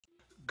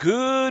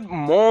Good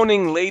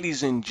morning,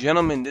 ladies and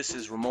gentlemen. This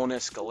is Ramon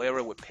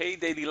Escalera with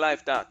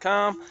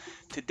PayDailyLife.com.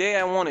 Today,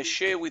 I want to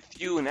share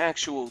with you an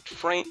actual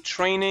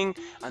training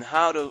on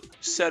how to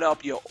set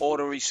up your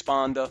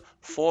autoresponder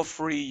for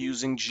free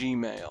using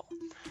Gmail.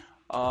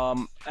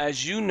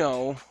 As you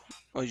know,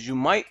 as you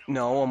might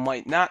know or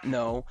might not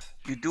know,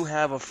 you do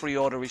have a free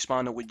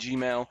autoresponder with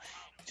Gmail.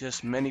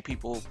 Just many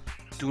people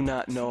do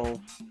not know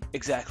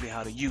exactly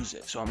how to use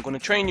it. So I'm going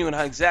to train you on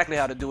exactly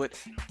how to do it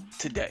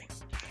today.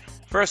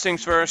 First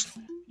things first,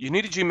 you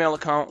need a Gmail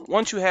account.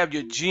 Once you have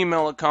your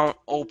Gmail account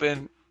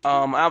open,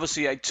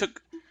 obviously I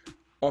took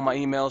all my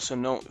emails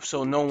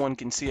so no one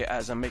can see it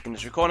as I'm making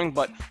this recording,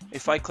 but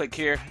if I click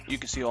here, you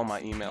can see all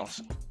my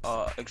emails,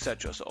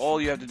 etc. So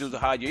all you have to do to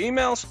hide your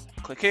emails,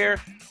 click here,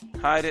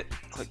 hide it,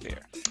 click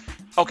there.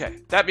 Okay,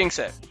 that being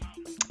said,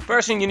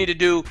 first thing you need to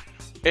do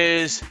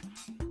is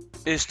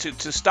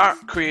to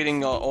start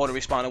creating an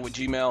autoresponder with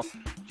Gmail,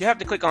 you have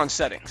to click on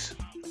settings.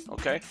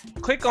 Okay,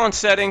 click on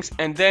settings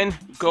and then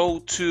go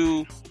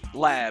to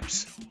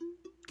labs.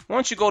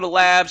 Once you go to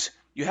labs,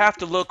 you have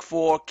to look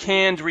for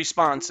canned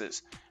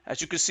responses.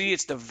 As you can see,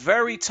 it's the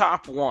very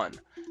top one.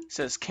 It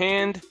says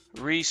canned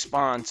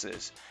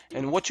responses.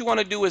 And what you want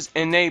to do is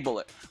enable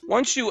it.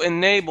 Once you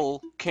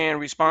enable canned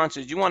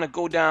responses, you want to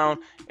go down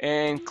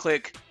and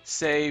click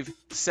save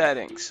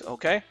settings.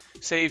 Okay,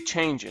 save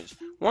changes.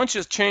 Once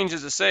your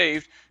changes are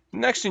saved, the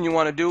next thing you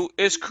want to do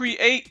is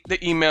create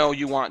the email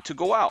you want to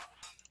go out.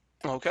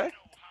 Okay,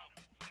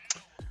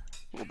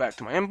 go back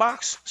to my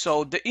inbox.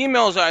 So the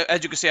emails,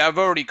 as you can see, I've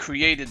already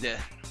created the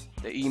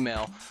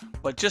email,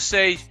 but just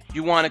say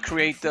you want to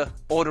create the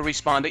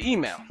autoresponder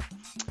email.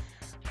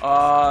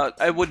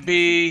 It would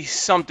be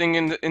something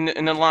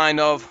in the line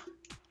of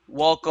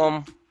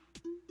welcome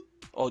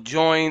or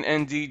join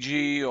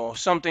NDG or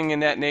something in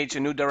that nature,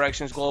 New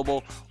Directions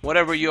Global,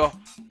 whatever your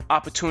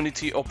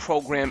opportunity or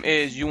program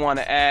is. You want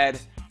to add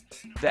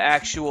the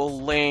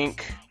actual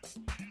link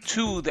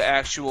to the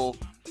actual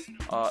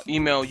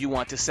email you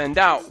want to send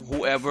out,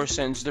 whoever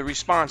sends the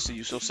response to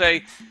you. So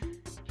say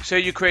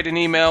you create an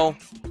email,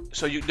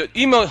 so the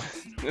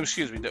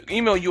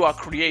email you are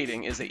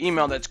creating is the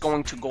email that's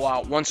going to go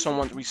out once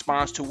someone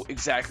responds to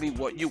exactly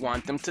what you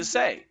want them to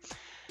say.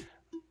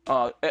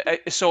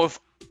 So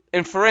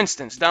for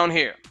instance, down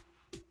here,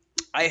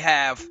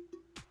 if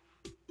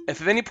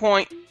at any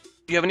point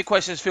you have any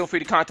questions, feel free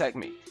to contact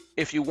me.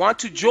 If you want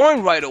to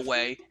join right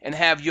away and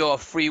have your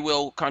free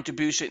will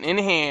contribution in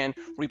hand,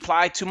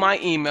 reply to my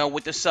email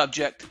with the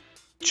subject,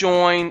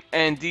 join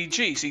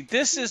NDG. See,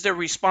 this is the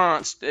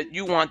response that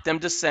you want them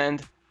to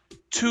send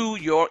to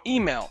your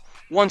email.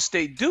 Once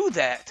they do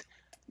that,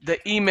 the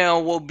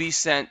email will be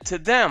sent to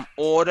them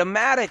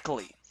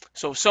automatically.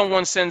 So if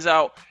someone sends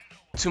out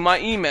to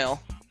my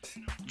email,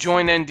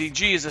 join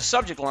NDG is a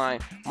subject line,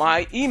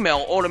 my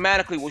email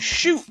automatically will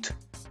shoot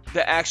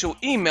the actual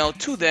email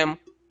to them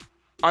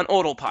on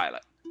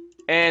autopilot.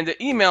 And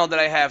the email that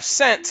I have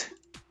sent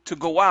to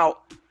go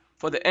out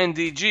for the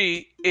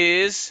NDG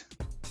is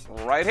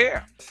right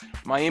here.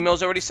 My email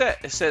is already set.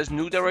 It says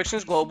New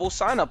Directions Global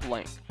sign up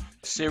link.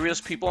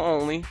 Serious people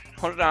only,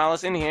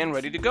 $100 in hand,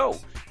 ready to go.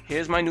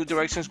 Here's my New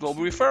Directions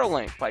Global referral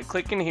link. By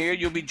clicking here,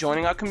 you'll be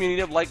joining our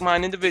community of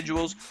like-minded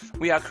individuals.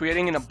 We are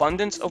creating an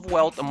abundance of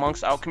wealth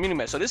amongst our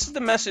community. So this is the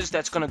message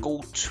that's going to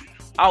go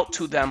out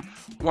to them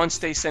once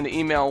they send an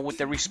email with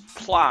the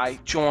reply,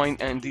 join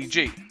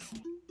NDG.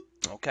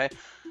 Okay,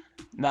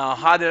 now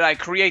how did I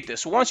create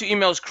this? So once your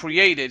email is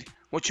created,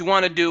 what you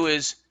want to do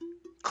is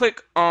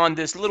click on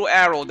this little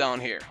arrow down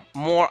here,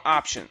 more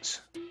options,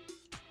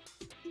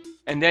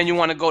 and then you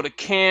want to go to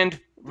canned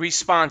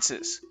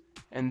responses,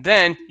 and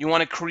then you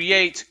want to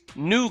create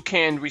new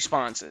canned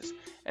responses.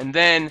 And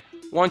then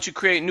once you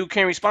create new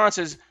canned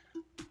responses,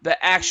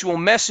 the actual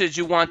message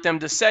you want them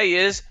to say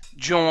is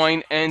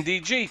join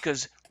NDG,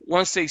 because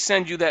once they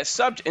send you that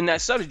subject,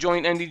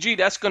 join NDG,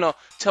 that's gonna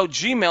tell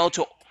Gmail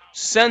to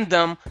send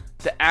them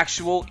the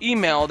actual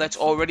email that's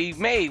already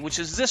made, which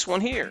is this one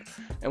here.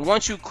 And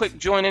once you click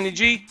join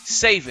NDG,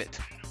 save it.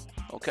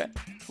 Okay,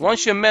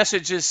 once your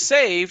message is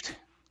saved,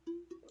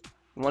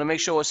 you want to make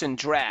sure it's in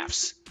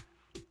drafts.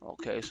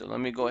 Okay, so let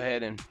me go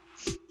ahead and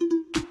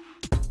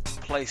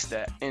place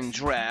that in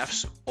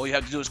drafts. All you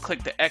have to do is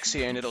click the X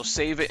here and it'll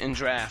save it in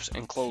drafts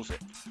and close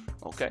it.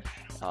 Okay,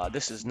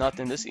 this is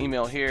nothing. This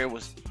email here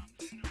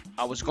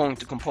I was going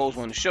to compose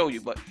one to show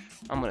you, but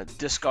I'm going to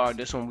discard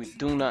this one. We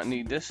do not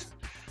need this.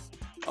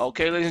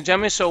 Okay, ladies and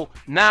gentlemen, so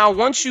now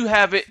once you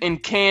have it in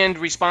canned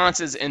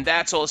responses and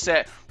that's all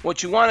set,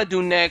 what you want to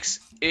do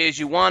next is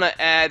you want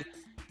to add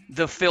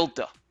the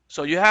filter.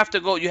 So you have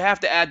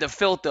to add the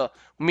filter,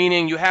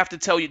 meaning you have to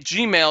tell your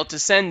Gmail to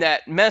send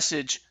that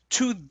message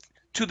to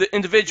the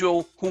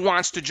individual who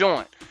wants to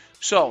join.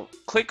 So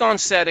click on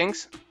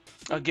settings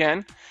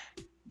again,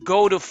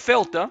 go to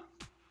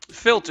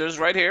filters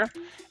right here.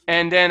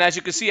 And then as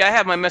you can see, I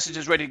have my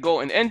messages ready to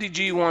go, and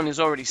NDG one is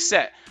already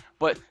set.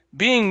 But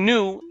being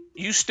new,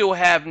 you still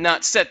have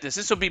not set this.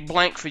 This will be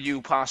blank for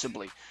you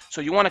possibly.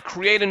 So you want to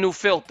create a new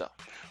filter.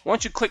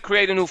 Once you click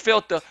create a new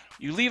filter,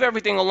 you leave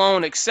everything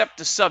alone except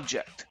the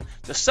subject.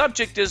 The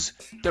subject is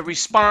the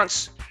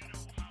response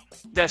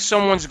that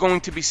someone's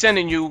going to be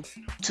sending you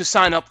to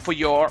sign up for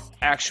your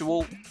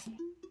actual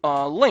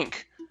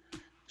link.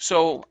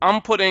 So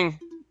I'm putting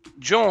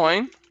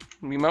join,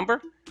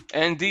 remember,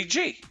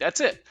 NDG.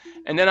 That's it.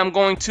 And then I'm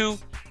going to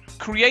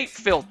create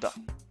filter.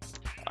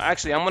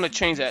 Actually, I'm going to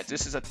change that.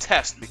 This is a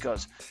test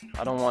because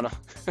I don't want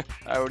to,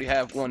 I already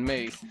have one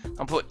made.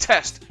 I'm put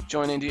test,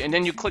 join NDG, and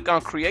then you click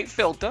on create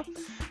filter.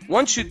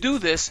 Once you do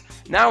this,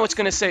 now it's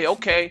going to say,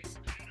 okay,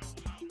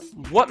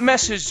 what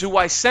message do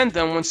I send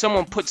them when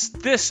someone puts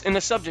this in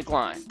the subject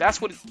line?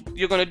 That's what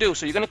you're going to do.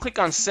 So you're going to click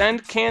on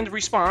send canned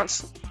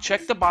response,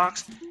 check the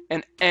box,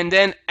 and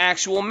then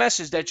actual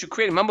message that you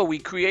created. Remember, we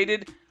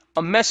created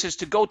a message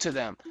to go to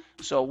them.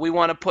 So we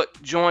want to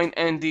put join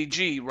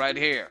NDG right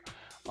here.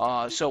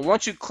 So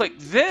once you click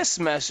this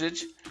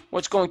message,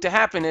 what's going to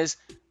happen is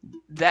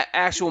that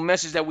actual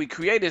message that we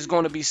created is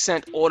going to be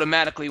sent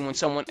automatically when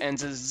someone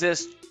enters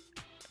this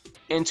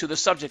into the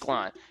subject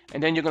line.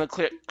 And then you're going to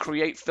click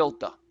create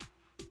filter.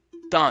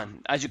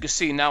 Done. As you can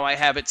see, now I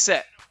have it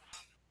set.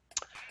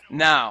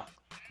 Now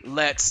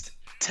let's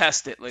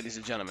test it, ladies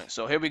and gentlemen.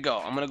 So here we go.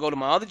 I'm going to go to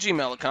my other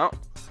Gmail account.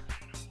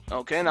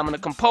 Okay, and I'm going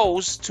to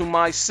compose to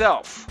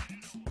myself.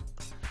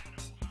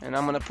 And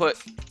I'm going to put,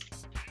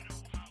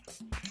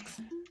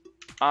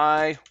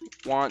 I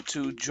want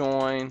to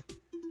join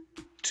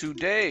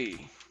today.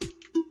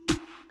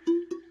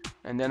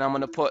 And then I'm going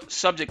to put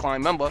subject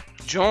line, remember,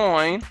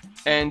 join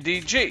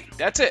NDG.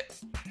 That's it.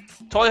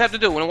 That's all you have to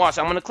do. When watch,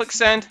 I'm going to click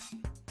send.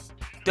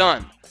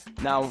 Done.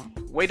 Now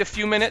wait a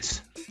few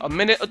minutes, a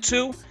minute or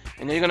two,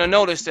 and then you're going to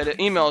notice that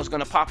an email is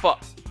going to pop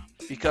up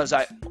because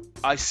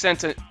I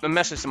sent a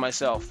message to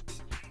myself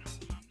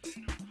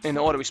in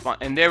the autoresponder,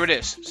 and there it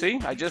is.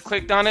 See, I just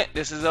clicked on it.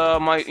 This is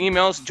my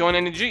emails, join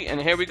NDG, and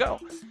here we go.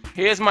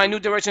 Here's my New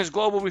Directions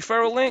Global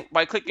referral link.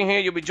 By clicking here,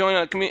 you'll be joining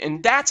our community,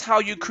 and that's how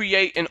you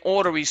create an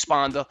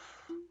autoresponder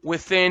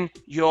within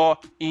your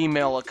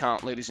email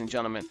account, ladies and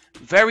gentlemen.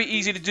 Very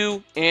easy to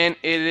do, and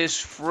it is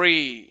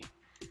free.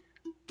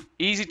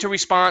 Easy to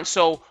respond.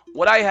 So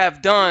what I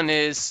have done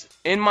is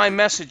in my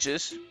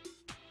messages,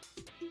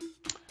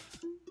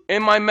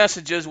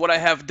 what I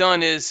have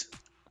done is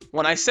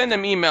when I send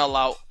an email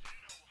out,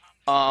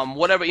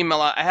 whatever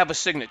email I have a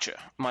signature.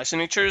 My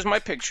signature is my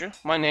picture,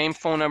 my name,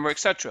 phone number,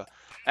 etc.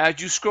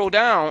 As you scroll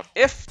down,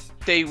 if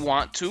they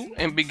want to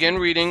and begin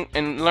reading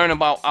and learn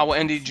about our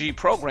NDG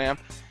program,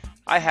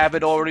 I have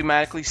it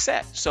automatically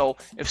set. So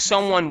if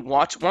someone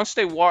once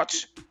they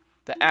watch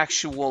the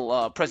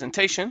actual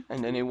presentation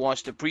and then they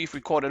watch the brief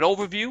recorded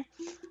overview,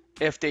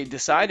 if they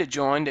decide to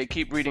join, they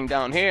keep reading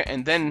down here,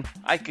 and then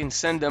I can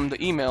send them the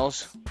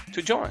emails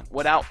to join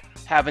without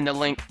having the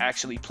link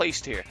actually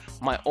placed here.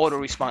 My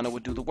autoresponder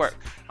would do the work.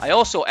 I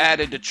also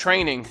added the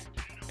training,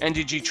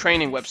 NDG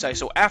training website,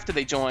 so after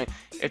they join,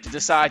 if they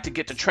decide to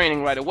get the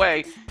training right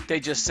away, they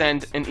just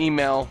send an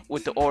email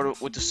with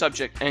the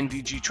subject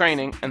NDG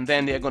training, and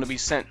then they're going to be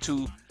sent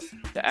to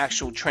the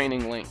actual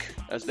training link.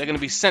 They're going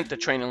to be sent the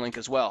training link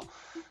as well.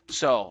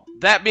 So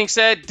that being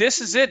said,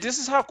 this is it. This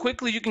is how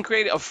quickly you can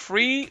create a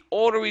free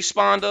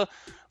autoresponder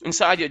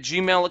inside your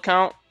Gmail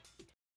account.